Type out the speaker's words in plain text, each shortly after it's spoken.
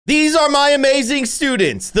These are my amazing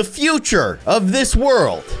students, the future of this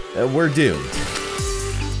world. We're doomed.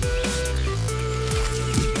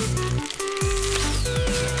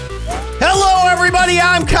 Hello, everybody.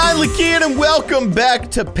 I'm Keyin, and welcome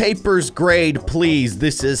back to Papers, Grade, Please.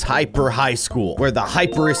 This is Hyper High School, where the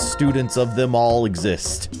hyperest students of them all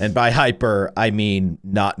exist. And by hyper, I mean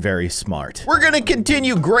not very smart. We're gonna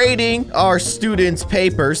continue grading our students'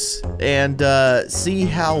 papers and see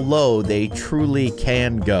how low they truly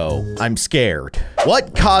can go. I'm scared.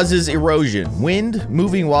 What causes erosion? Wind,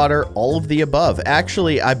 moving water, all of the above.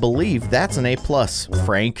 Actually, I believe that's an A+.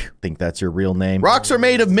 Frank, I think that's your real name. Rocks are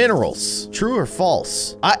made of minerals. True or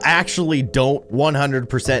false? I actually don't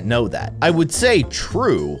 100% know that. I would say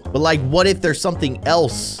true, but like, what if there's something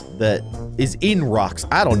else that is in rocks?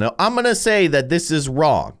 I don't know. I'm gonna say that this is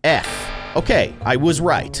wrong. F. Okay, I was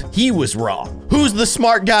right. He was wrong. Who's the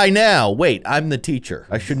smart guy now? Wait, I'm the teacher.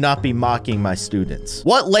 I should not be mocking my students.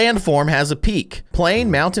 What landform has a peak? Plain,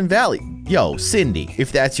 mountain, valley? Yo, Cindy,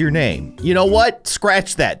 if that's your name. You know what?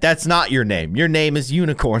 Scratch that. That's not your name. Your name is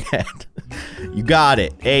Unicorn Head. You got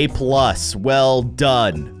it. A+. Well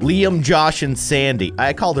done. Liam, Josh, and Sandy.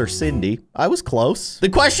 I called her Cindy. I was close. The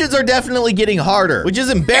questions are definitely getting harder, which is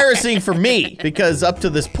embarrassing for me because up to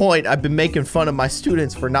this point, I've been making fun of my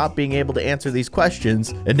students for not being able to answer these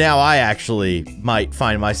questions. And now I actually might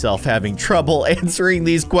find myself having trouble answering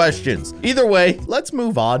these questions. Either way, let's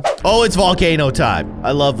move on. Oh, it's volcano time.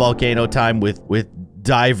 I love volcano time with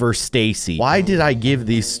Diver Stacy. Why did I give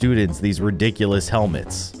these students these ridiculous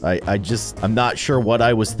helmets? I'm not sure what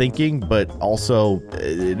I was thinking, but also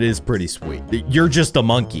it is pretty sweet. You're just a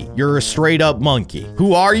monkey. You're a straight up monkey.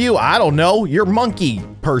 Who are you? I don't know. You're monkey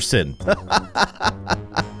person.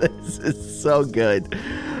 This is so good.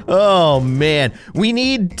 Oh man, we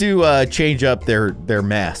need to change up their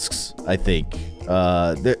masks, I think.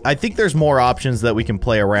 I think there's more options that we can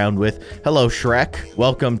play around with. Hello, Shrek.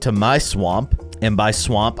 Welcome to my swamp. And by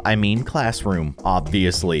swamp, I mean classroom,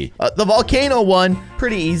 obviously. The volcano one,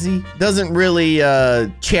 pretty easy. Doesn't really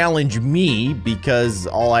challenge me because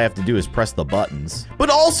all I have to do is press the buttons. But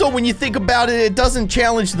also, when you think about it, it doesn't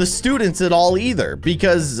challenge the students at all either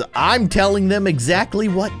because I'm telling them exactly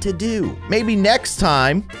what to do. Maybe next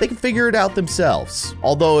time, they can figure it out themselves.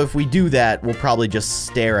 Although if we do that, we'll probably just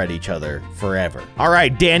stare at each other forever. All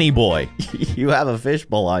right, Danny boy, you have a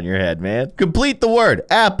fishbowl on your head, man. Complete the word,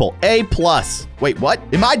 apple, A+. Wait, what?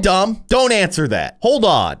 Am I dumb? Don't answer that. Hold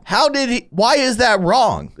on. Why is that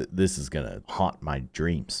wrong? This is gonna haunt my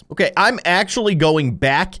dreams. Okay, I'm actually going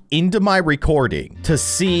back into my recording to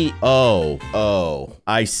see, oh,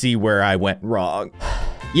 I see where I went wrong.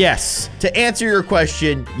 Yes, to answer your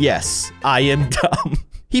question, yes, I am dumb.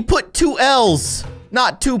 He put 2 L's,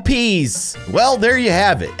 not 2 P's. Well, there you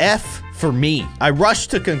have it. F for me. I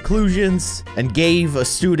rushed to conclusions and gave a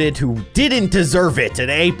student who didn't deserve it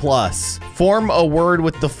an A+. Form a word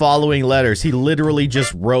with the following letters. He literally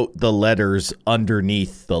just wrote the letters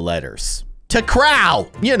underneath the letters. To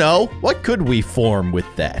crow, you know, what could we form with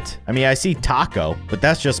that? I mean, I see taco, but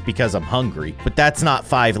that's just because I'm hungry. But that's not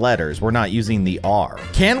 5 letters. We're not using the R.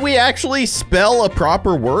 Can we actually spell a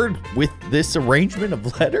proper word with this arrangement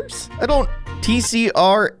of letters? I don't.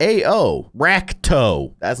 TCRAO,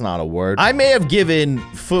 racto. That's not a word. I may have given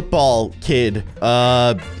football kid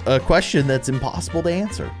a question that's impossible to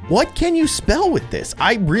answer. What can you spell with this?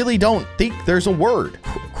 I really don't think there's a word.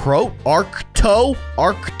 Croat, arcto,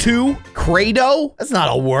 arctu, credo. That's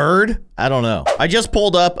not a word. I don't know. I just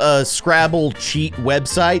pulled up a Scrabble cheat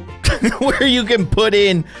website where you can put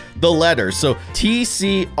in the letters. So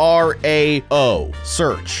TCRAO,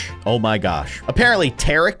 search. Oh my gosh. Apparently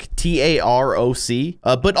Tarek, TAROC,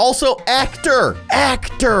 but also actor.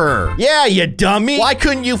 Actor. Yeah, you dummy. Why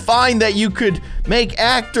couldn't you find that you could make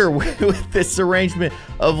actor with this arrangement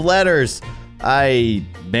of letters?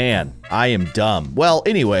 Man, I am dumb. Well,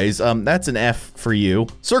 anyways, that's an F for you.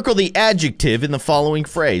 Circle the adjective in the following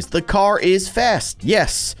phrase. The car is fast.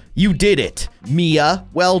 Yes, you did it. Mia,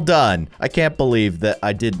 well done. I can't believe that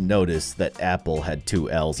I didn't notice that apple had 2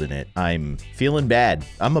 L's in it. I'm feeling bad.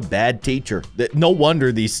 I'm a bad teacher. No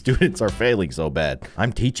wonder these students are failing so bad.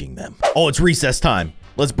 I'm teaching them. Oh, it's recess time.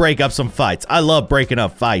 Let's break up some fights. I love breaking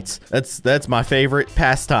up fights. That's my favorite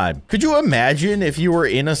pastime. Could you imagine if you were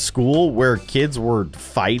in a school where kids were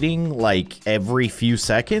fighting like every few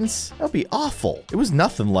seconds? That'd be awful. It was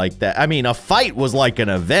nothing like that. I mean, a fight was like an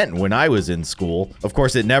event when I was in school. Of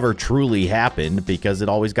course, it never truly happened because it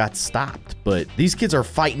always got stopped. But these kids are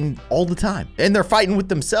fighting all the time. And they're fighting with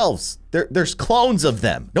themselves. There's clones of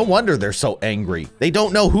them. No wonder they're so angry. They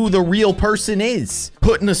don't know who the real person is.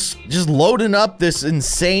 Just loading up this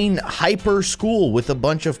insane hyper school with a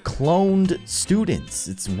bunch of cloned students.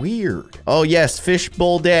 It's weird. Oh yes,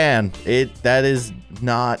 Fishbowl Dan. That is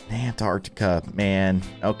not Antarctica, man.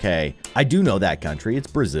 Okay. I do know that country. It's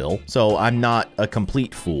Brazil. So I'm not a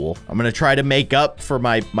complete fool. I'm gonna try to make up for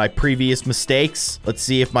my previous mistakes. Let's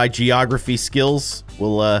see if my geography skills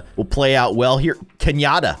will play out well here.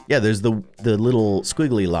 Kenyatta. Yeah, there's the little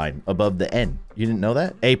squiggly line above the N. You didn't know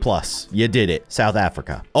that? A+. You did it. South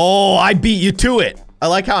Africa. Oh, I beat you to it. I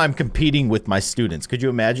like how I'm competing with my students. Could you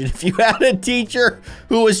imagine if you had a teacher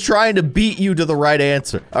who was trying to beat you to the right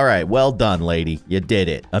answer? All right, well done, lady. You did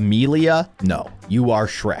it. Amelia? No, you are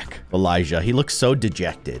Shrek. Elijah, he looks so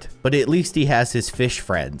dejected, but at least he has his fish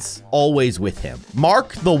friends always with him.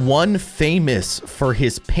 Mark the one famous for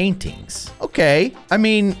his paintings. Okay, I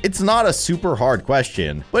mean, it's not a super hard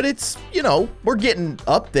question, but it's, you know, we're getting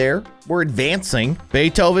up there. We're advancing.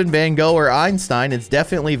 Beethoven, Van Gogh, or Einstein. It's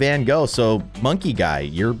definitely Van Gogh. So monkey guy,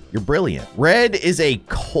 you're brilliant. Red is a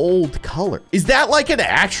cold color. Is that like an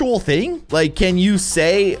actual thing? Like, can you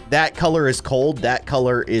say that color is cold, that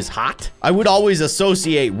color is hot? I would always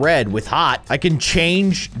associate red with hot. I can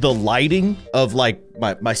change the lighting of like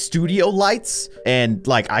my studio lights, and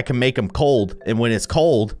like I can make them cold, and when it's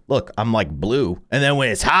cold, look, I'm like blue, and then when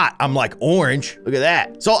it's hot, I'm like orange. Look at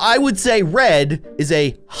that. So I would say red is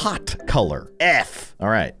a hot color. F. All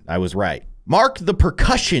right, I was right. Mark the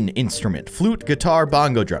percussion instrument. Flute, guitar,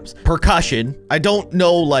 bongo drums. Percussion. I don't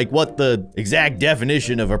know like what the exact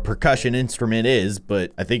definition of a percussion instrument is,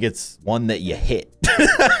 but I think it's one that you hit.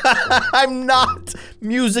 I'm not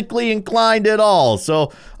musically inclined at all,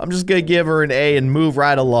 so I'm just gonna give her an A and move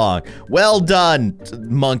right along. Well done,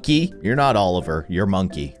 monkey. You're not Oliver, you're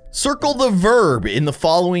monkey. Circle the verb in the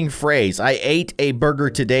following phrase. I ate a burger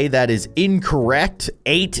today. That is incorrect.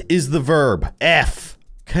 Ate is the verb. F.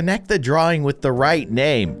 Connect the drawing with the right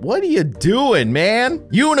name. What are you doing, man?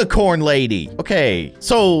 Unicorn lady. Okay,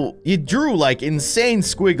 so you drew like insane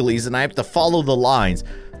squigglies and I have to follow the lines.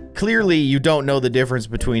 Clearly, you don't know the difference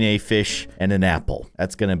between a fish and an apple.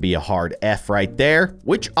 That's gonna be a hard F right there.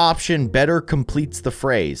 Which option better completes the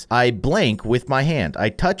phrase? I blank with my hand. I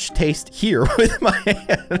touch, taste, hear with my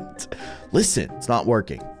hand. Listen, it's not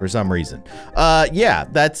working for some reason. Yeah,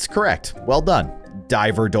 that's correct. Well done.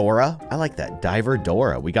 Diver Dora. I like that. Diver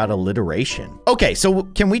Dora. We got alliteration. Okay, so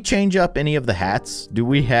can we change up any of the hats? Do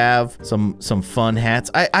we have some fun hats?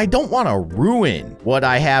 I don't want to ruin what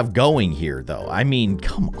I have going here, though. I mean,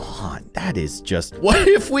 come on. That is just... What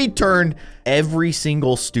if we turned every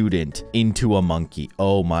single student into a monkey?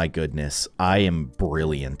 Oh my goodness. I am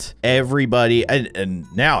brilliant. Everybody... And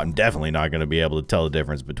now I'm definitely not going to be able to tell the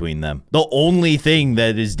difference between them. The only thing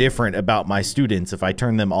that is different about my students, if I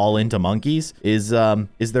turn them all into monkeys, is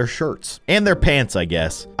their shirts and their pants, I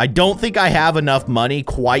guess. I don't think I have enough money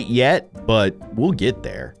quite yet, but we'll get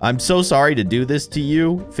there. I'm so sorry to do this to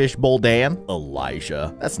you, Fishbowl Dan.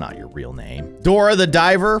 Elijah, that's not your real name. Dora the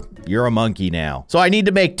Diver, you're a monkey now. So I need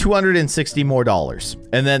to make $260 more.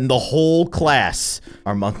 And then the whole class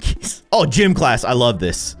are monkeys. Oh, gym class. I love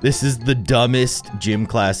this. This is the dumbest gym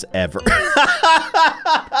class ever.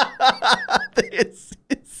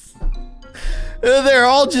 They're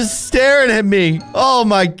all just staring at me. Oh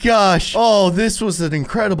my gosh. Oh, this was an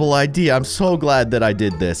incredible idea. I'm so glad that I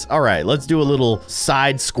did this. All right, let's do a little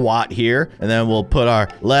side squat here. And then we'll put our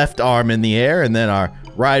left arm in the air and then our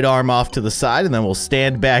right arm off to the side, and then we'll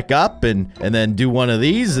stand back up and then do one of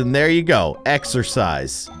these, and there you go.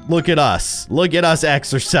 Exercise. Look at us. Look at us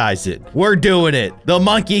exercising. We're doing it. The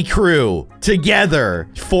monkey crew together,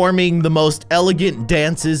 forming the most elegant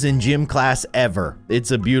dances in gym class ever.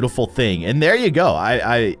 It's a beautiful thing. And there you go.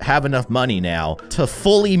 I have enough money now to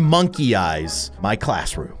fully monkeyize my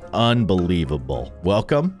classroom. Unbelievable.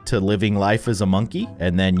 Welcome to living life as a monkey.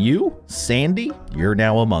 And then you, Sandy, you're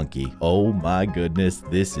now a monkey. Oh my goodness,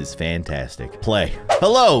 this is fantastic. Play.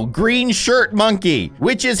 Hello, green shirt monkey.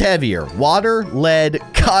 Which is heavier, water, lead,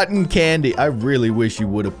 cotton candy? I really wish you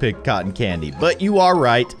would have picked cotton candy, but you are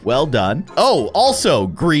right. Well done. Oh, also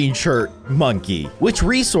green shirt monkey. Which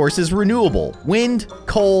resource is renewable? Wind,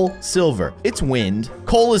 coal, silver. It's wind.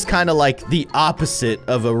 Coal is kind of like the opposite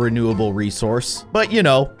of a renewable resource, but you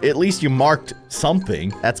know, at least you marked something.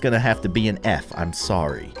 That's gonna have to be an F. I'm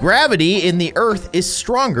sorry. Gravity in the Earth is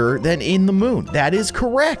stronger than in the moon. That is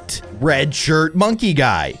correct. Red shirt monkey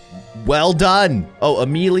guy. Well done. Oh,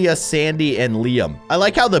 Amelia, Sandy, and Liam. I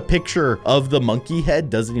like how the picture of the monkey head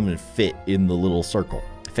doesn't even fit in the little circle.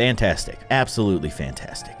 Fantastic. Absolutely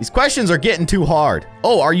fantastic. These questions are getting too hard.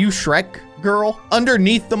 Oh, are you Shrek girl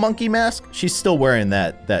underneath the monkey mask. She's still wearing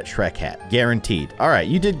that Shrek hat. Guaranteed. All right,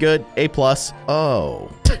 you did good. A+.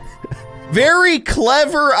 Oh. Very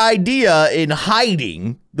clever idea in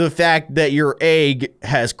hiding the fact that your egg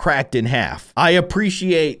has cracked in half. I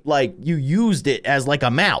appreciate, like, you used it as like a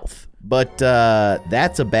mouth, but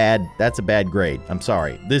that's a bad grade. I'm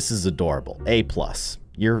sorry. This is adorable. A+.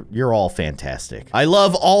 You're all fantastic. I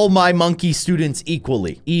love all my monkey students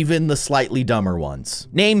equally, even the slightly dumber ones.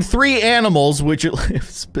 Name 3 animals which live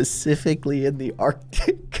specifically in the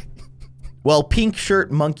Arctic. Well, pink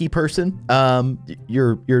shirt monkey person,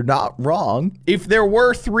 you're not wrong. If there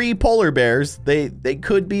were 3 polar bears, they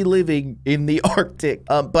could be living in the Arctic.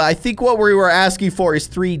 But I think what we were asking for is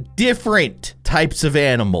 3 different types of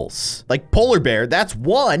animals. Like polar bear, that's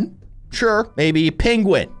 1. Sure, maybe a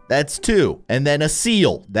penguin, that's 2. And then a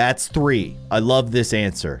seal, that's 3. I love this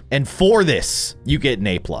answer. And for this, you get an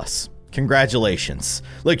A+. Congratulations.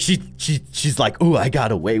 Look, she's like, ooh, I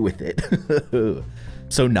got away with it.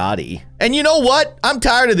 So naughty. And you know what? I'm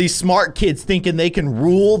tired of these smart kids thinking they can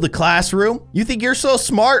rule the classroom. You think you're so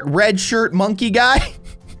smart, red shirt monkey guy?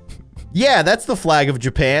 Yeah, that's the flag of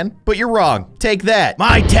Japan, but you're wrong. Take that.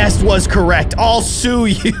 My test was correct. I'll sue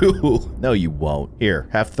you. No, you won't. Here,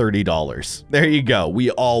 have $30. There you go.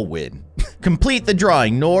 We all win. Complete the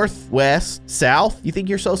drawing. North, west, south. You think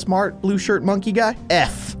you're so smart, blue shirt monkey guy?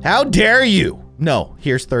 F. How dare you? No,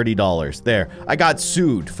 here's $30. There. I got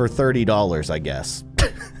sued for $30, I guess.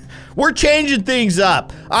 We're changing things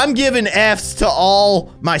up. I'm giving Fs to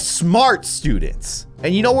all my smart students.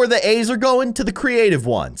 And you know where the A's are going? To the creative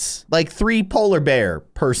ones. Like 3 polar bear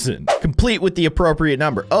person. Complete with the appropriate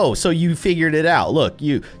number. Oh, so you figured it out. Look,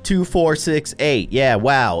 you 2, 4, 6, 8. Yeah,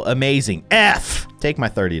 wow, amazing. F. Take my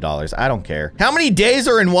 $30. I don't care. How many days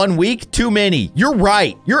are in 1 week? Too many. You're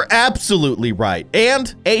right. You're absolutely right.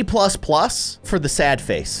 And A++ for the sad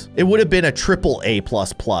face. It would have been a triple A++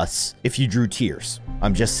 if you drew tears.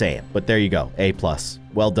 I'm just saying. But there you go. A+.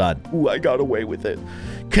 Well done. Ooh, I got away with it.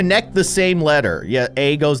 Connect the same letter. Yeah,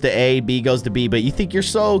 A goes to A, B goes to B, but you think you're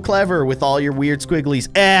so clever with all your weird squigglies.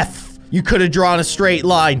 F. You could have drawn a straight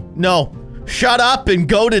line. No. Shut up and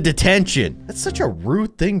go to detention. That's such a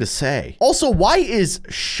rude thing to say. Also, why is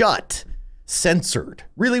shut censored?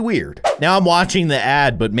 Really weird. Now I'm watching the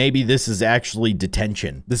ad, but maybe this is actually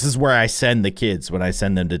detention. This is where I send the kids when I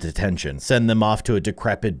send them to detention. Send them off to a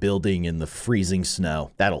decrepit building in the freezing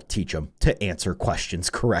snow. That'll teach them to answer questions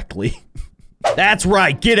correctly. That's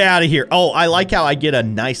right. Get out of here. Oh, I like how I get a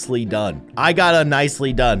nicely done. I got a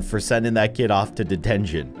nicely done for sending that kid off to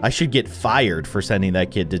detention. I should get fired for sending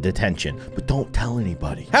that kid to detention, but don't tell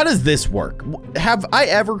anybody. How does this work? Have I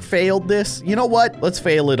ever failed this? You know what? Let's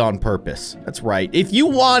fail it on purpose. That's right. If you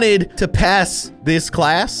wanted to pass this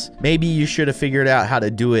class, maybe you should have figured out how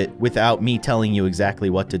to do it without me telling you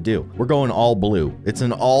exactly what to do. We're going all blue. It's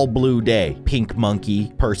an all blue day. Pink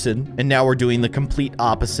monkey person. And now we're doing the complete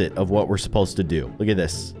opposite of what we're supposed to do. Look at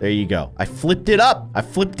this. There you go. I flipped it up. I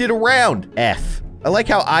flipped it around. F. I like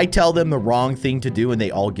how I tell them the wrong thing to do and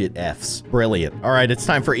they all get Fs. Brilliant. All right, it's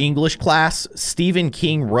time for English class. Stephen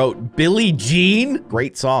King wrote Billie Jean.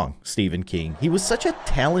 Great song, Stephen King. He was such a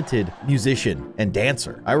talented musician and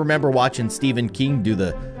dancer. I remember watching Stephen King do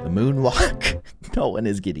the moonwalk. No one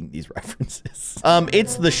is getting these references.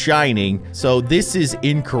 It's The Shining, so this is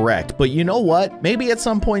incorrect. But you know what? Maybe at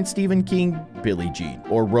some point Stephen King Billie Jean,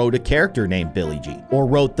 or wrote a character named Billie Jean, or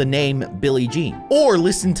wrote the name Billie Jean, or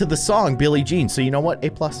listened to the song Billie Jean. So you know what?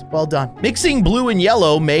 A+. Well done. Mixing blue and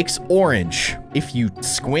yellow makes orange. If you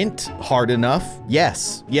squint hard enough,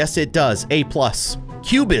 yes. Yes, it does. A+.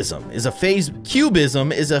 Cubism is a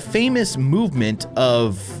famous movement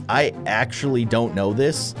of, I actually don't know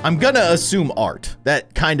this. I'm gonna assume art.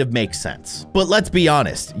 That kind of makes sense. But let's be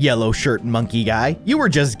honest, yellow shirt monkey guy, you were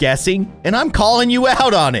just guessing, and I'm calling you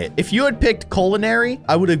out on it. If you had picked culinary,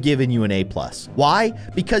 I would have given you an A+. Why?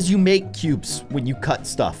 Because you make cubes when you cut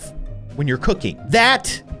stuff, when you're cooking.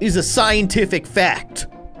 That is a scientific fact.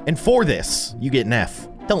 And for this, you get an F.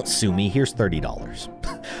 Don't sue me, here's $30.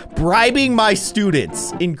 Bribing my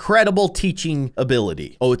students. Incredible teaching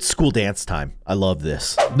ability. Oh, it's school dance time. I love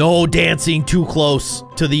this. No dancing too close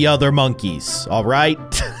to the other monkeys, all right?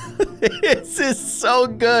 This is so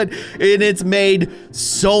good, and it's made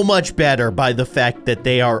so much better by the fact that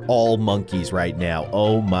they are all monkeys right now.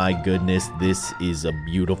 Oh my goodness, this is a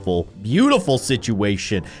beautiful, beautiful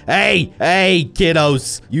situation. Hey,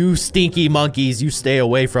 kiddos, you stinky monkeys, you stay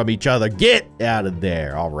away from each other. Get out of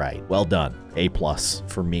there. All right, well done. A+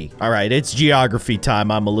 for me. All right, it's geography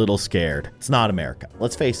time. I'm a little scared. It's not America.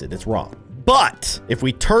 Let's face it, it's wrong. But if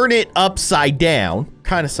we turn it upside down,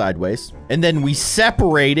 kind of sideways, and then we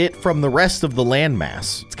separate it from the rest of the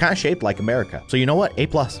landmass, it's kind of shaped like America. So you know what? A+.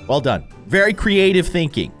 Well done. Very creative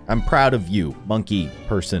thinking. I'm proud of you, monkey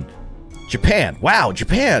person. Japan. Wow,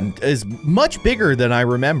 Japan is much bigger than I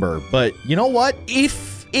remember. But you know what?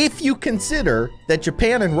 If you consider that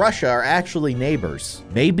Japan and Russia are actually neighbors,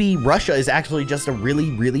 maybe Russia is actually just a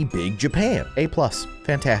really, really big Japan. A+.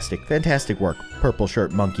 Fantastic. Fantastic work. Purple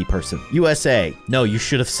shirt monkey person. USA. No, you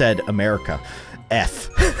should have said America. F.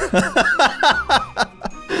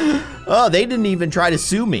 Oh, they didn't even try to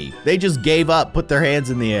sue me. They just gave up, put their hands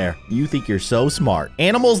in the air. You think you're so smart.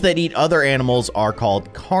 Animals that eat other animals are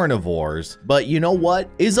called carnivores. But you know what?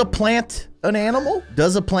 Is a plant an animal?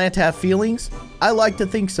 Does a plant have feelings? I like to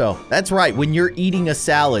think so. That's right. When you're eating a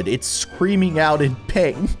salad, it's screaming out in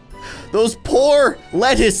pain. Those poor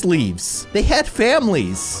lettuce leaves. They had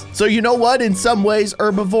families. So you know what? In some ways,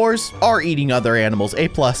 herbivores are eating other animals. A+.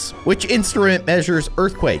 Which instrument measures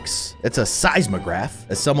earthquakes? It's a seismograph.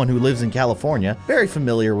 As someone who lives in California, very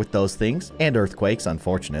familiar with those things and earthquakes,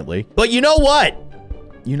 unfortunately. But you know what?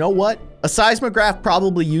 You know what? A seismograph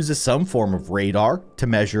probably uses some form of radar to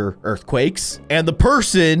measure earthquakes. And the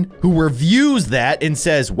person who reviews that and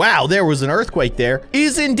says, wow, there was an earthquake there,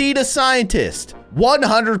 is indeed a scientist.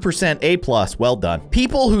 100% A+, well done.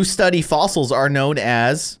 People who study fossils are known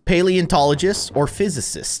as paleontologists or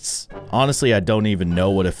physicists. Honestly, I don't even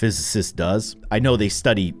know what a physicist does. I know they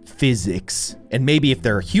study physics. And maybe if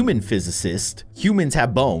they're a human physicist, humans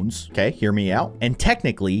have bones, okay, hear me out. And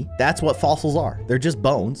technically, that's what fossils are. They're just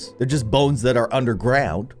bones. They're just bones that are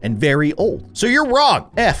underground and very old. So you're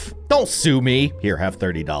wrong. F. Don't sue me. Here, have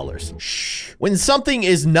 $30. Shh. When something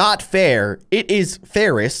is not fair, it is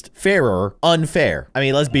fairest, fairer, unfair. I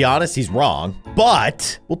mean, let's be honest, he's wrong,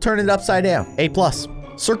 but we'll turn it upside down. A+.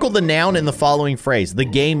 Circle the noun in the following phrase. The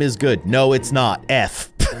game is good. No, it's not.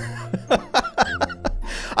 F.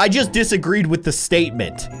 I just disagreed with the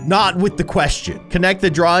statement, not with the question. Connect the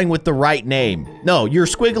drawing with the right name. No, your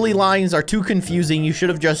squiggly lines are too confusing. You should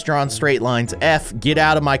have just drawn straight lines. F, get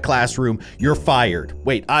out of my classroom. You're fired.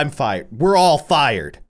 Wait, I'm fired. We're all fired.